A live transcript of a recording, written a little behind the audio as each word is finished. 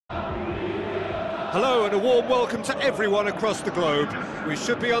Hello and a warm welcome to everyone across the globe. We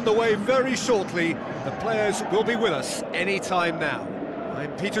should be on the way very shortly. The players will be with us any time now.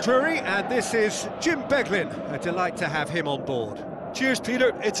 I'm Peter Drury and this is Jim Beglin. A delight to have him on board. Cheers,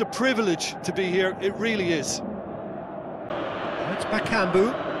 Peter. It's a privilege to be here. It really is. It's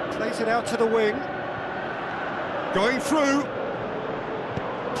Bakambu. Plays it out to the wing. Going through.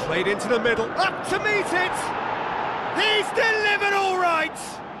 Played into the middle. Up to meet it! He's delivered all right!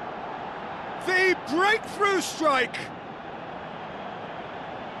 The breakthrough strike!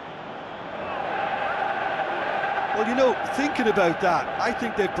 Well, you know, thinking about that, I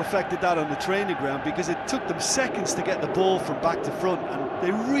think they've perfected that on the training ground because it took them seconds to get the ball from back to front, and they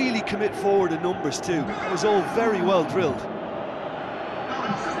really commit forward in numbers too. It was all very well drilled.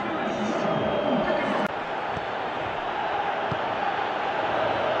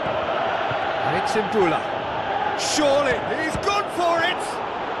 It's Mbula. Surely, he's gone for it!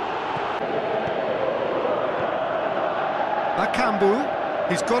 Bakambu,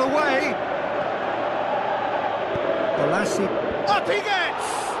 he's got away. Bolassi, up he gets!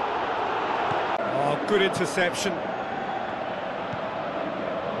 Oh, good interception.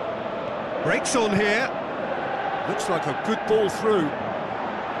 Breaks on here. Looks like a good ball through.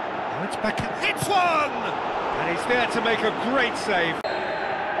 Oh, it's back. Hits one! And he's there to make a great save.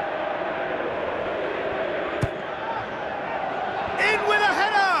 In with a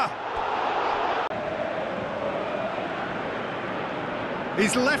header!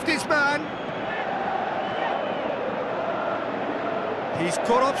 He's left his man. He's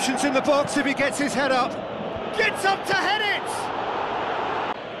got options in the box if he gets his head up. Gets up to head it!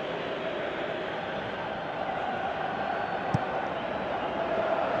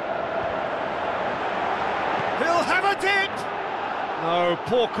 He'll have a dip! No,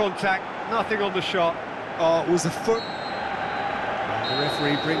 poor contact, nothing on the shot. Oh, it was a foot. The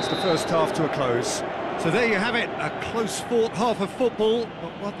referee brings the first half to a close. So there you have it, a close-fought half of football,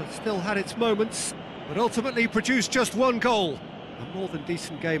 but one that still had its moments, but ultimately produced just one goal. A more than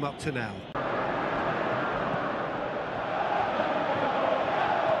decent game up to now.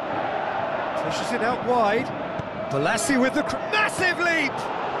 Pushes it out wide. Bolassi with the massive leap!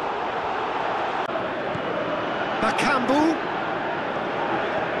 Bakambu.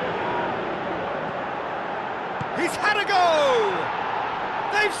 He's had a go!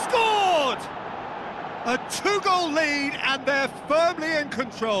 They've scored! A two-goal lead and they're firmly in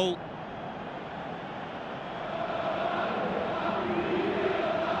control.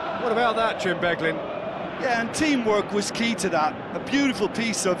 What about that, Jim Beglin? Yeah, and teamwork was key to that. A beautiful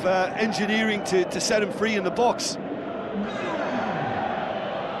piece of engineering to set him free in the box.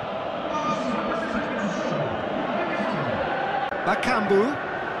 Bakambu.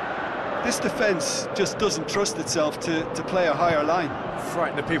 This defence just doesn't trust itself to play a higher line.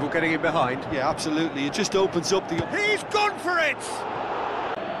 Frighten the people getting in behind. Yeah, absolutely. It just opens up the... He's gone for it!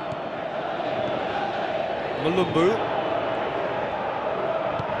 Malumbu.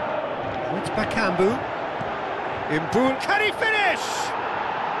 Oh, it's Bakambu. Mbula. Can he finish?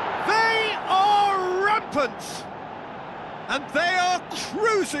 They are rampant! And they are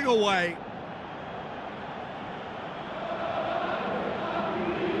cruising away.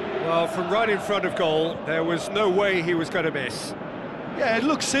 Well, from right in front of goal, there was no way he was going to miss. Yeah, it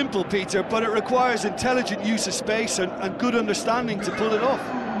looks simple, Peter, but it requires intelligent use of space and good understanding to pull it off.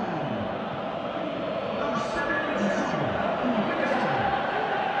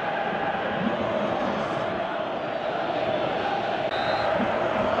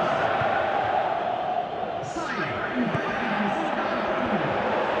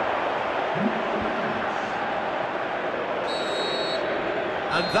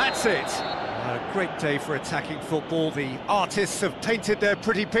 And that's it. A great day for attacking football. The artists have painted their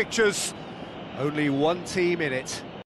pretty pictures. Only one team in it.